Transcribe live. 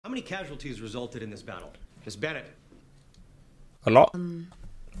How many casualties resulted in this battle? Miss Bennett? A lot?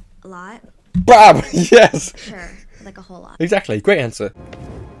 A lot. Bam! Yes! Sure, like a whole lot. Exactly, great answer.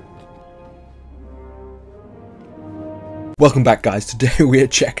 Welcome back, guys. Today we are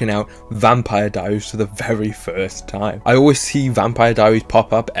checking out Vampire Diaries for the very first time. I always see Vampire Diaries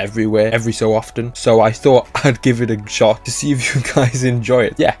pop up everywhere, every so often, so I thought I'd give it a shot to see if you guys enjoy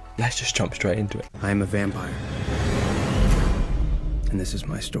it. Yeah, let's just jump straight into it. I'm a vampire. And this is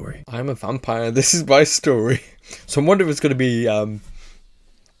my story. I'm a vampire, this is my story. So I wonder if it's going to be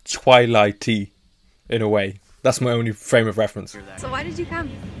Twilight-y in a way. That's my only frame of reference. So why did you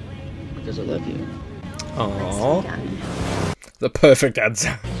come? Because I love you. Aww. The perfect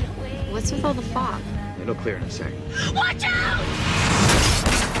answer. What's with all the fog? It'll clear in a sec. Watch out!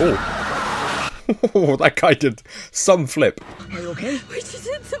 Oh, that guy did some flip. Are you okay? We just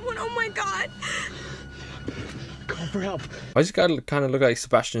hit someone, oh my god! Call for help. Why does this guy kind of look like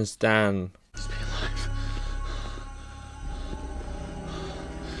Sebastian Stan? Just be alive.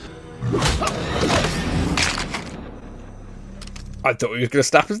 I thought he was going to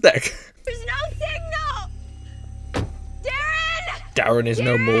snap his neck. There's no signal! Darren! Darren is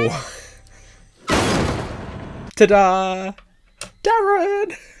no more. Ta-da!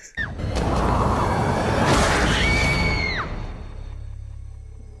 Darren!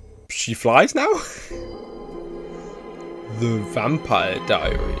 She flies now? The Vampire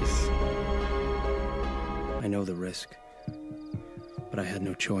Diaries. I know the risk. But I had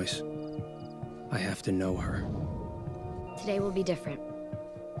no choice. I have to know her. Today will be different.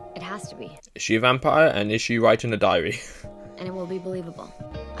 It has to be. Is she a vampire and is she writing a diary? And it will be believable.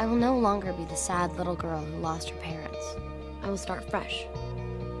 I will no longer be the sad little girl who lost her parents. I will start fresh.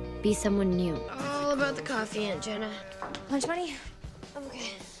 Be someone new. All about the coffee, Aunt Jenna. Lunch money? I'm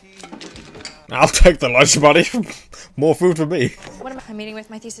okay. I'll take the lunch money. More food for me. What am I meeting with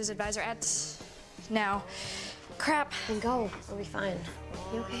my thesis advisor at now? Crap. Then go. We'll be fine.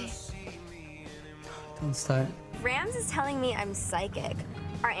 You okay? Don't start. Rams is telling me I'm psychic.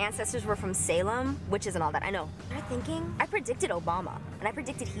 Our ancestors were from Salem, which isn't all that I know. They're thinking I predicted Obama, and I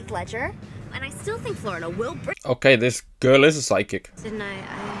predicted Heath Ledger, and I still think Florida will bring. Okay, this girl is a psychic. Didn't I?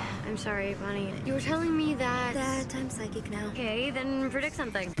 I'm sorry, Bonnie. You were telling me that I'm psychic now. Okay, then predict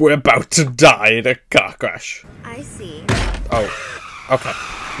something. We're about to die in a car crash. I see. Oh, okay.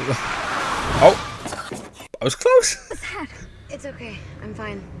 Oh, I was close. What's that? It's okay. I'm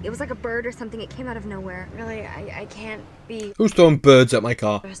fine. It was like a bird or something. It came out of nowhere. Really, I can't be Who's throwing birds at my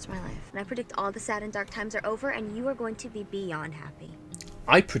car? the rest of my life. And I predict all the sad and dark times are over, and you are going to be beyond happy.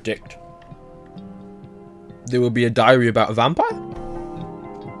 I predict there will be a diary about a vampire.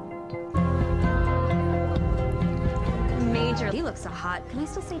 Major. You look so hot. Can I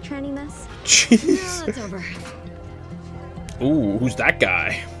still say tranny miss? Jeez. No, it's over. Ooh, who's that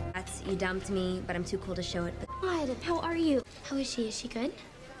guy? You dumped me, but I'm too cool to show it. God, how are you? How is she? Is she good?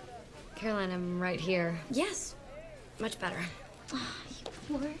 Caroline, I'm right here. Yes, much better. Oh, you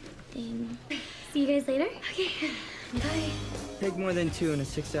poor thing. See you guys later? Okay, bye. Take more than 2 in a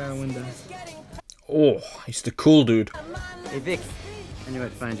 6-hour window. Oh, he's the cool dude. Hey Vic, I knew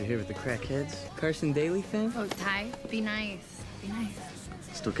I'd find you here with the crackheads. Carson Daly fan? Oh, Ty, be nice. Be nice.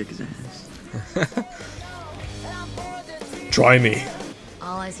 Still kick his ass. Try me.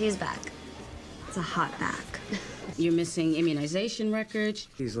 All I see is back. It's a hot back. You're missing immunization records.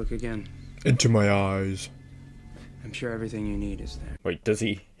 Please look again. Into my eyes. I'm sure everything you need is there. Wait, does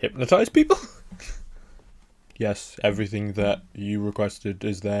he hypnotize people? Yes, everything that you requested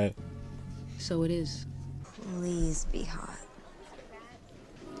is there. So it is. Please be hot.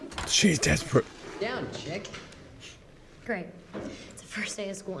 She's desperate. Down, chick. Great. It's the first day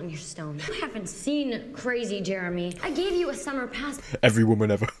of school and you're stoned. You haven't seen Crazy Jeremy. I gave you a summer pass. Every woman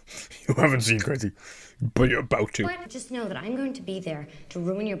ever. You haven't seen Crazy, but you're about to. But just know that I'm going to be there to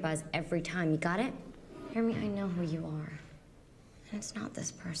ruin your buzz every time. You got it? Jeremy, I know who you are. And it's not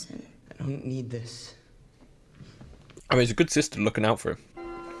this person. I don't need this. I mean, he's a good sister looking out for him.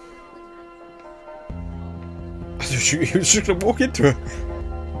 He was just gonna walk into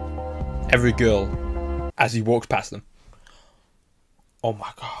her. Every girl, as he walks past them. Oh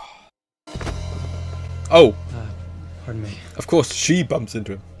my god. Oh! Pardon me. Of course, she bumps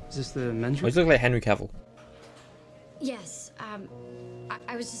into him. Is this the men's He room? looks like Henry Cavill. Yes,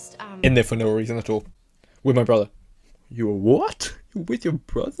 I was just, In there for no reason at all. With my brother. You were what? You with your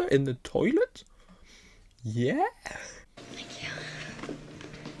brother in the toilet? Yeah? Thank you.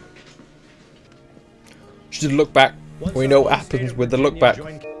 She did look back. We know what happens with the look back.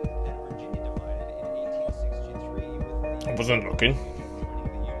 I wasn't looking.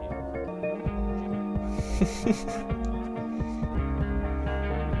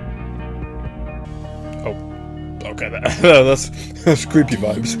 Okay, that's creepy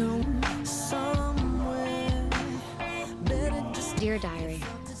vibes. Dear Diary,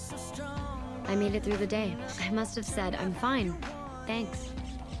 I made it through the day. I must have said, I'm fine. Thanks.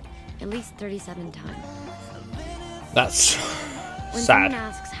 At least 37 times. That's When sad. someone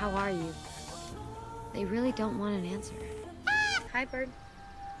asks, how are you? They really don't want an answer. Hi, bird.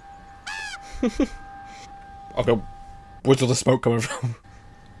 Okay, where's all the smoke coming from?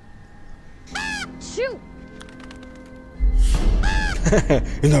 Shoot!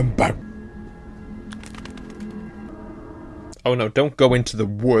 And then bang. Oh no, don't go into the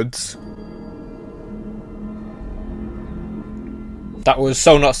woods. That was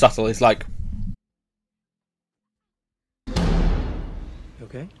so not subtle, it's like...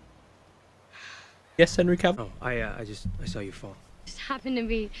 Okay? Yes, Henry Cavill? Oh, I saw you fall. Just happened to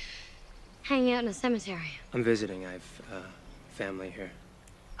be hanging out in a cemetery. I'm visiting. I've family here.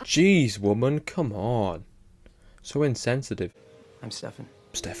 Jeez, woman, come on. So insensitive. I'm Stefan.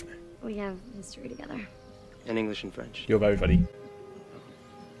 Stephanie. We have history together. In English and French. You're very funny.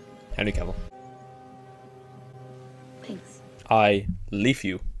 Henry Cavill. Thanks. I leave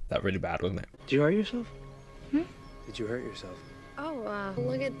you. That really bad, wasn't it? Did you hurt yourself? Hmm? Did you hurt yourself? Oh,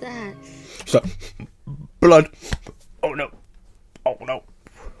 look at that. So, blood. Oh no. Oh no.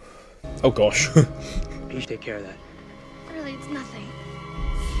 Oh gosh. You should take care of that. Really, it's nothing.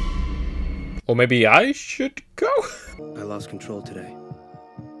 Or maybe I should go? I lost control today.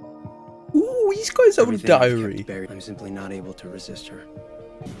 Ooh, he's got his own Everything I've diary. kept buried. I'm simply not able to resist her.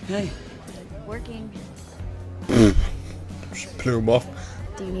 Hey. Working. Just blew him off.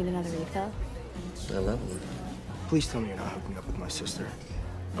 Do you need another refill? I love her. Please tell me you're not hooking up with my sister.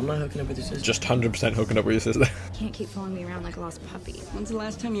 I'm not hooking up with your sister. Just 100% hooking up with your sister. Can't keep following me around like a lost puppy. When's the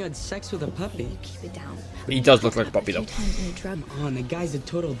last time you had sex with a puppy? Keep it down. He does look like a puppy though. 2 times in a drug. Come on, the guy's a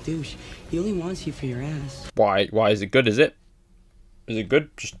total douche. He only wants you for your ass. Why is it good, is it? Is it good?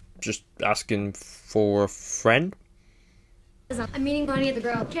 Just asking for a friend? I'm meeting Bonnie at the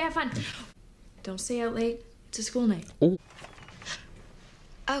Grove. Okay, have fun. Don't stay out late. It's a school night. Oh.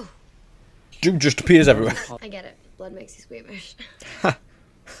 Oh, Dude just appears everywhere. I get it. Blood makes you squeamish.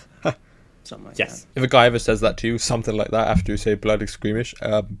 Something like Yes. If a guy ever says that to you, something like that after you say bloody squeamish,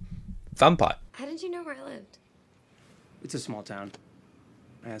 vampire. How did you know where I lived? that. It's a small town.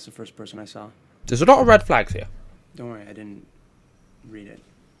 That's the first person I saw. There's a lot of red flags here. Don't worry, I didn't read it.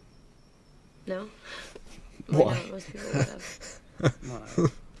 No? Why? No, most people would have. Well, I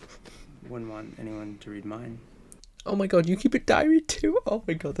wouldn't want anyone to read mine. Oh my god, you keep a diary too? Oh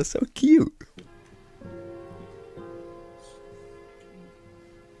my god, that's so cute.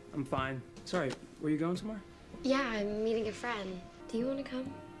 I'm fine. Sorry, were you going somewhere? Yeah, I'm meeting a friend. Do you want to come?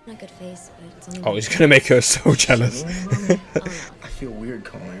 Not a good face, but it's only. Oh, he's gonna make her so jealous. I feel weird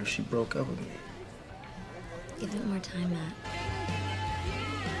calling her. She broke up with me. Give it more time, Matt.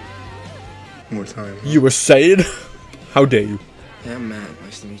 More time. You were saying? How dare you? Yeah, I'm Matt.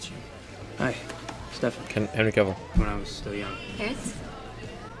 Nice to meet you. Hi, Stefan. Henry Cavill. When I was still young. Parents?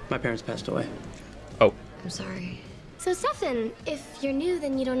 My parents passed away. Oh. I'm sorry. So, Stefan, if you're new,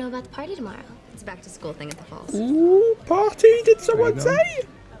 then you don't know about the party tomorrow. It's a back to school thing at the falls. Ooh, party, did someone say?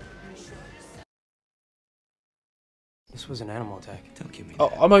 This was an animal attack. Don't give me Oh,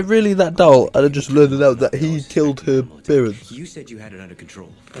 that. am I really that dull? And I just learned it out that he killed her parents. You said you had it under control.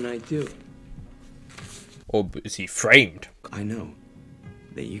 And I do. Or is he framed? I know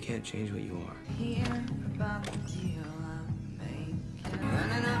that you can't change what you are.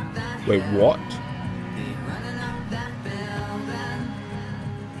 Wait, what?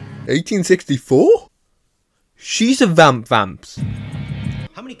 1864? She's a vamps.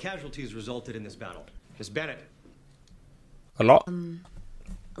 How many casualties resulted in this battle? Miss Bennett. A lot?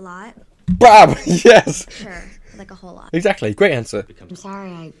 A lot? Bam! Yes! Sure, like a whole lot. Exactly, great answer. I'm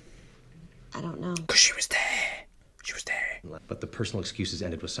sorry, I don't know. Because she was there. She was there. But the personal excuses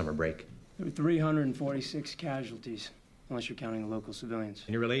ended with summer break. There were 346 casualties, unless you're counting the local civilians.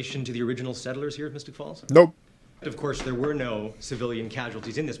 In relation to the original settlers here at Mystic Falls? Nope. Of course, there were no civilian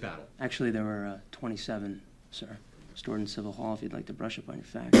casualties in this battle. Actually, there were 27, sir. Stored in Civil Hall if you'd like to brush up on your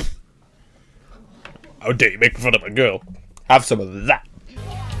facts. How dare you make fun of a girl? Have some of that.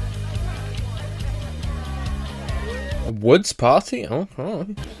 A woods party? Oh, oh.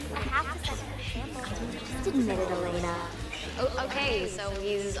 I have to send her just admit it, Elena. Oh, okay, so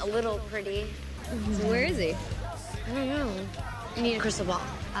he's a little pretty. So where is he? I don't know. You need a crystal ball.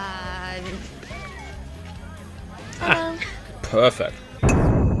 Perfect.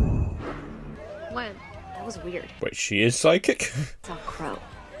 What? That was weird. Wait, she is psychic? It's a crow.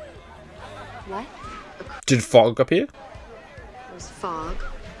 What? Did fog appear? It was fog.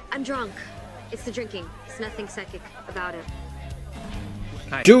 I'm drunk. It's the drinking. It's nothing psychic about it.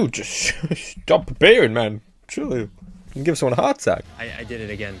 Dude, just stop preparing, man. Surely you can give someone a heart attack. I did it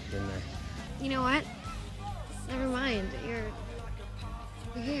again, didn't I? You know what? Never mind. You're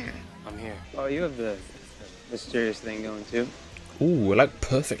here. I'm here. Oh, you have the mysterious thing going too? Ooh, we're like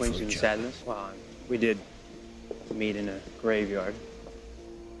perfect for Wings and each other. sadness. Well, we did meet in a graveyard.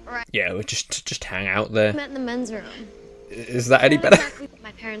 Yeah, we just hang out there. Met in the men's room. Is that any better?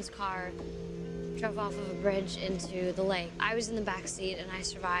 My parents' car drove off of a bridge into the lake. I was in the back seat and I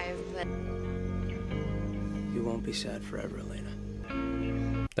survived, but You won't be sad forever,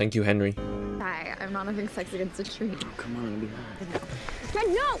 Elena. Thank you, Henry. Hi, I'm not having sex against a tree. Oh, come on, it'll be hard. Fred,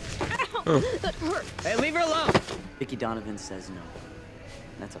 no! Ow! That hurt. Hey, leave her alone! Vicky Donovan says no.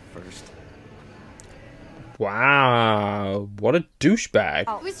 That's a first. Wow, what a douchebag.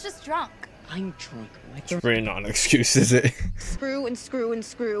 I was just drunk. I'm drunk. It's really not an excuse, is it? Screw and screw and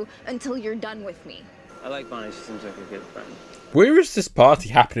screw until you're done with me. I like Bonnie. She seems like a good friend. Where is this party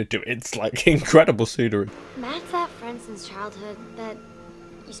happening to? It's like incredible scenery. Matt's that friend since childhood that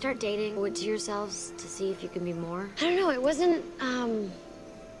you start dating to yourselves to see if you can be more. I don't know, it wasn't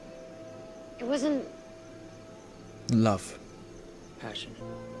Love. Passion.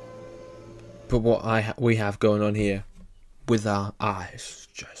 But what we have going on here with our eyes,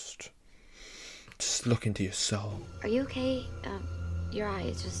 just look into your soul. Are you okay? Your eye,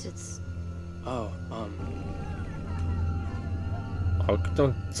 it's... Oh, Oh,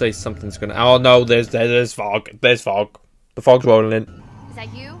 don't say something's gonna. Oh no, there's fog. There's fog. The fog's rolling in. Is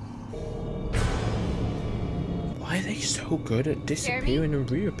that you? Why are they so good at disappearing and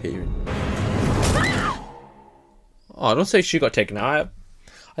reappearing? Oh, don't say she got taken out.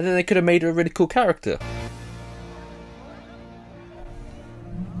 I think they could have made her a really cool character.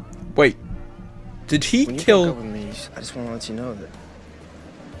 Wait, did he When you kill? broke up with me, I just want to let you know that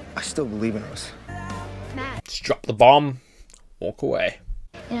I still believe in us. Matt. Just drop the bomb, walk away.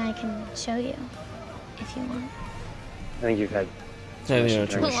 And I can show you if you want. I think you've had.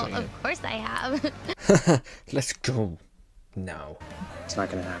 Well, of course I have. Let's go. No. It's not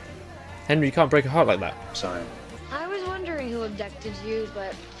gonna happen. Henry, you can't break a heart like that. Sorry. I was wondering who abducted you,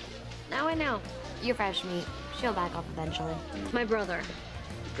 but now I know. You're fresh meat. She'll back off eventually. My brother.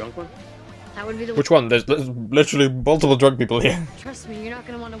 Drunk one? That would be the... Which one? There's literally multiple drunk people here. Trust me, you're not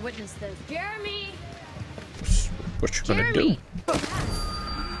gonna want to witness this. Jeremy! What you gonna Jeremy!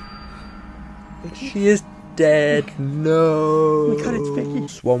 do? She is dead. No. We got it, Vicky.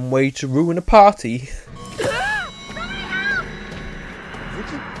 It's one way to ruin a party.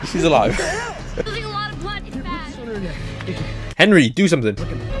 She's alive. Losing a lot of blood. It's bad. Henry, do something.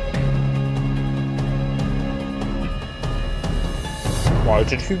 Why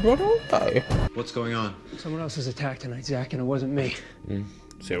did he run away? What's going on? Someone else was attacked tonight, Zach, and it wasn't me.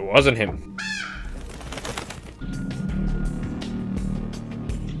 So it wasn't him.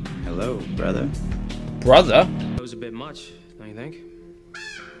 Hello, brother. Brother? that was a bit much, don't you think?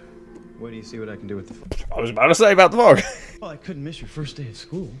 Wait do you see what I can do with the fog? I was about to say about the fog. Well, I couldn't miss your first day of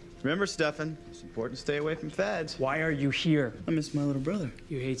school. Remember, Stefan, it's important to stay away from fads. Why are you here? I miss my little brother.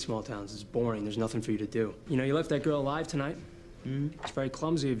 You hate small towns. It's boring. There's nothing for you to do. You know, you left that girl alive tonight. It's very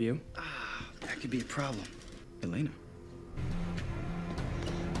clumsy of you. That could be a problem. Elena.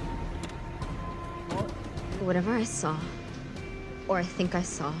 Whatever I saw, or I think I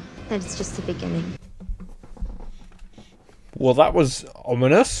saw, that it's just the beginning. Well, that was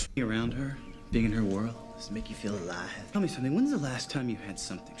ominous. Being around her, being in her world, does it make you feel alive? Tell me something, when's the last time you had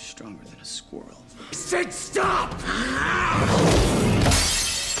something stronger than a squirrel? Said stop!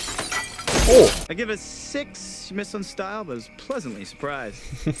 Oh. I give it 6. You missed on style, but I was pleasantly surprised.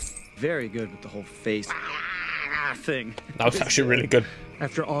 Very good with the whole face thing. That was actually really good.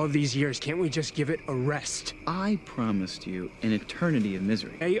 After all these years, can't we just give it a rest? I promised you an eternity of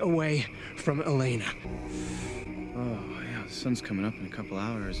misery. Stay away from Elena. Oh, yeah, the sun's coming up in a couple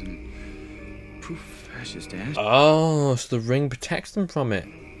hours and poof, ashes to ashes. Oh, so the ring protects them from it.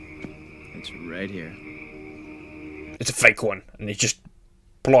 It's right here. It's a fake one, and he just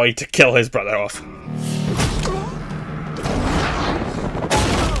ployed to kill his brother off.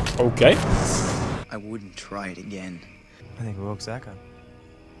 Okay. I wouldn't try it again. I think we woke Zach up.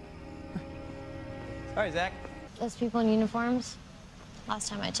 Sorry, Zach. Those people in uniforms? Last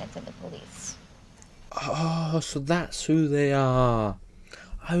time I checked, they're the police. Oh, so that's who they are.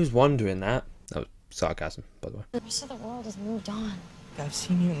 I was wondering that. That was sarcasm, by the way. The rest of the world has moved on. I've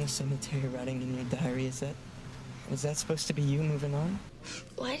seen you in the cemetery writing in your diary. Was that supposed to be you moving on?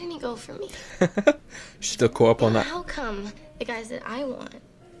 Why didn't he go for me? She's still caught up on that. How come the guys that I want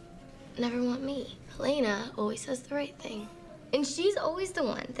never want me? Helena always says the right thing. And she's always the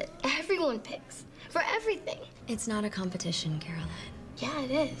one that everyone everyone picks. For everything. It's not a competition, Caroline. Yeah,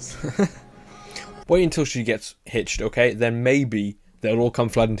 it is. Wait until she gets hitched, okay? Then maybe they'll all come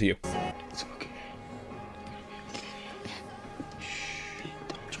flooding to you. It's okay. Shh,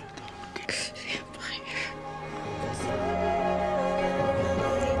 don't talk.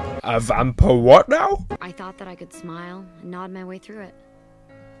 A vampire what now? I thought that I could smile and nod my way through it.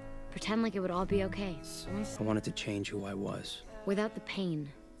 Pretend like it would all be okay. I wanted to change who I was. Without the pain.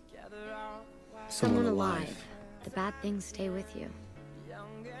 Someone alive. The bad things stay with you.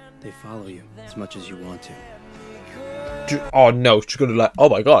 They follow you as much as you want to. Oh no, she's gonna like, oh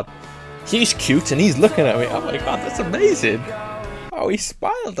my god. He's cute and he's looking at me. Oh my god, that's amazing. Oh, he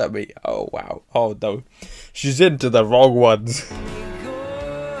smiled at me. Oh wow. Oh no. She's into the wrong ones.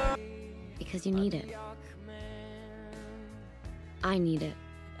 Because you need it. I need it.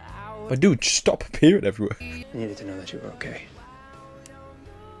 But dude, just stop appearing everywhere. I needed to know that you were okay.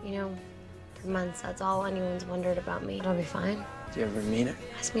 You know, for months, that's all anyone's wondered about me. I'll be fine. Do you ever mean it?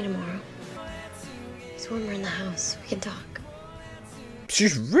 Ask me tomorrow. It's when we're in the house. We can talk.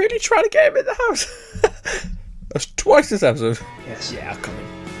 She's really trying to get him in the house. That's twice this episode. Yes. Yeah, come in.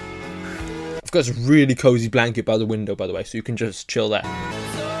 I've got this really cozy blanket by the window, by the way, so you can just chill there.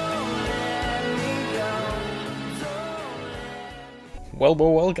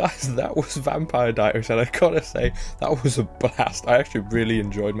 Well, guys, that was Vampire Diaries, and I gotta say, that was a blast. I actually really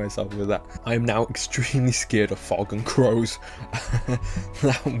enjoyed myself with that. I am now extremely scared of fog and crows.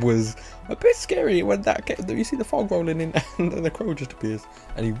 That was a bit scary when that came. You see the fog rolling in, and then the crow just appears,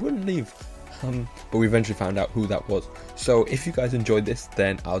 and he wouldn't leave. But we eventually found out who that was. So if you guys enjoyed this,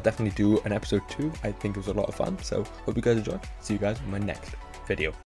 then I'll definitely do an episode 2. I think it was a lot of fun, so hope you guys enjoyed. See you guys in my next video.